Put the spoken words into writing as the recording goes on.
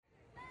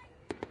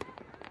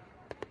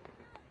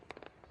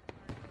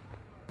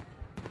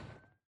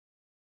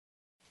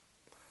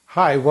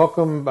Hi,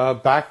 welcome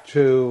back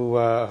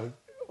to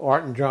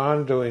Art and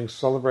John doing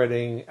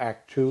Celebrating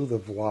Act Two, the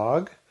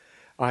vlog.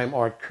 I'm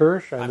Art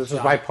Kirsch, and this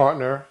is my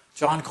partner.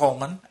 John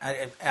Coleman.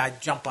 I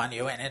jump on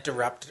you and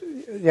interrupt.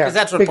 Yeah, because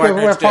that's what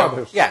partners do.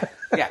 Partners. Yeah.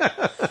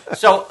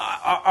 So,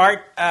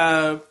 Art,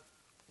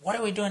 why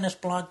are we doing this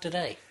blog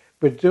today?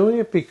 We're doing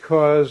it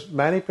because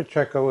Manny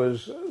Pacheco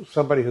is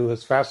somebody who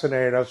has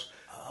fascinated us.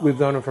 We've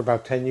known him for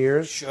about 10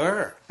 years.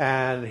 Sure.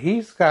 And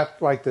he's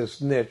got like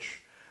this niche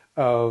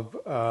of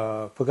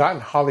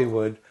forgotten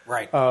Hollywood,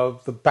 right?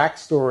 Of the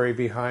backstory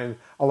behind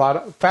a lot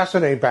of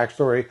fascinating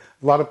backstory.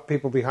 A lot of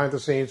people behind the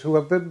scenes who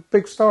have been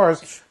big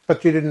stars,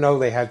 but you didn't know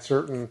they had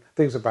certain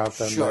things about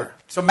them. Sure.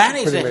 So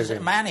Manny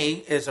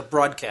is a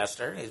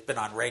broadcaster. He's been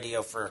on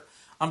radio for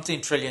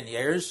umpteen trillion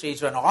years.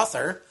 He's an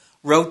author.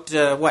 Wrote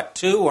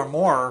 2 or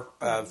more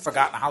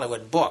forgotten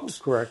Hollywood books.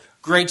 Correct.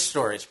 Great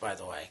stories, by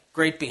the way.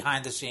 Great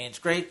behind the scenes.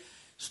 Great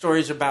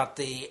stories about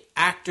the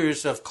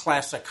actors of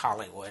classic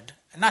Hollywood.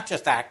 And not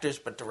just actors,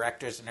 but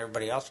directors and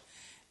everybody else.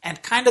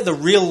 And kind of the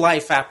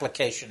real-life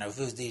application of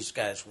who these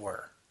guys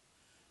were.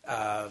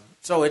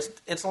 So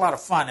it's a lot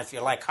of fun if you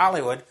like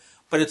Hollywood,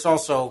 but it's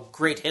also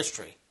great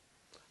history.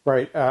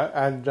 Right.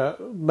 And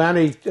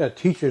Manny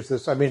teaches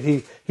this. I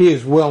mean, he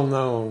is well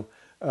known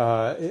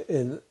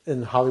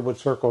in Hollywood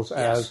circles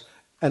as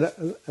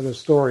an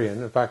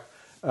historian. In fact,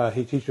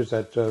 he teaches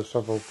at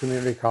several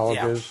community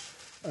colleges,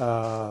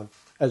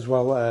 as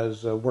well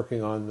as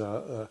working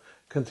on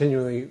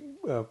continually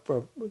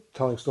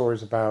telling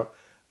stories about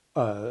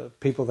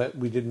people that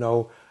we didn't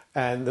know.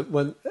 And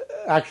when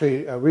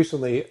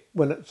recently,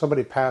 when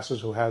somebody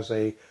passes who has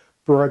a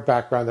broad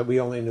background that we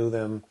only knew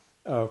them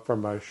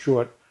from a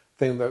short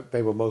thing that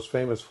they were most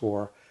famous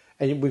for,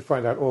 and we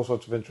find out all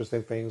sorts of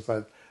interesting things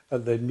like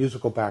the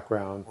musical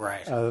background,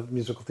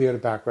 musical theater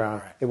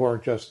background. They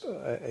weren't just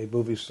a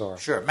movie star.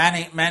 Sure,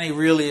 Manny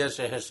really is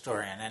a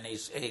historian, and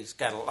he's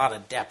got a lot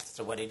of depth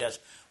to what he does.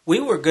 We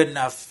were good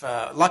enough,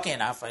 lucky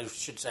enough, I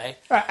should say,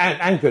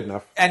 and good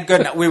enough,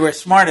 We were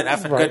smart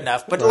enough and good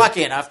enough, but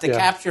lucky enough to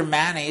capture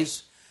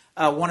Manny's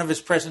one of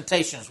his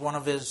presentations, one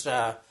of his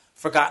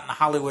forgotten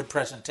Hollywood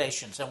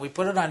presentations, and we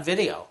put it on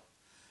video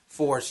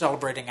for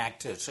Celebrating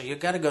Act Two. So you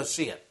got to go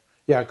see it.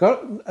 Yeah,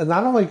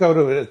 not only go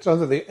to it, it's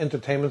under the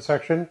entertainment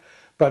section,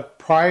 but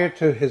prior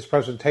to his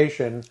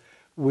presentation,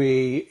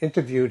 we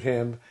interviewed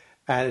him,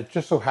 and it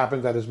just so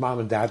happened that his mom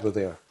and dad were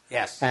there.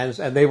 Yes.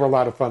 And they were a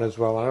lot of fun as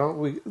well. I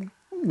don't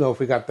know if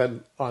we got that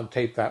on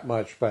tape that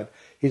much, but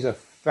he's a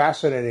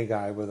fascinating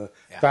guy with a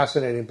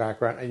fascinating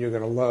background, and you're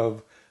going to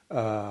love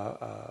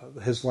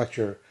his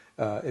lecture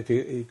if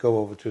you go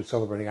over to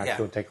Celebrating Act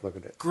Two and take a look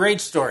at it. Great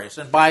stories,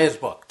 and buy his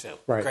book, too.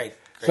 Right. Great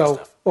so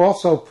stuff.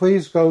 Also,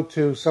 please go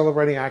to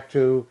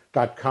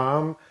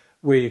celebratingact2.com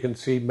where you can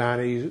see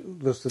Manny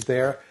listed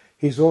there.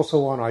 He's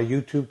also on our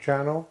YouTube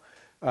channel,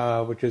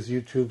 which is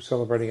YouTube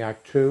Celebrating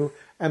Act 2.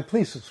 And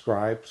please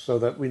subscribe so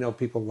that we know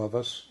people love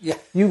us. Yeah.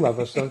 You love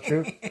us, don't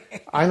you?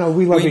 I know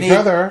we love each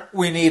other.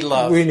 We need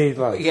love. We need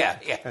love. Yeah.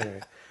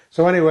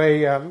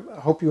 Anyway, I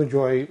hope you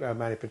enjoy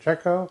Manny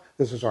Pacheco.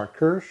 This is Art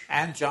Kirsch.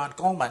 And John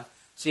Coleman.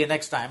 See you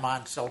next time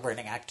on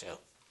Celebrating Act 2.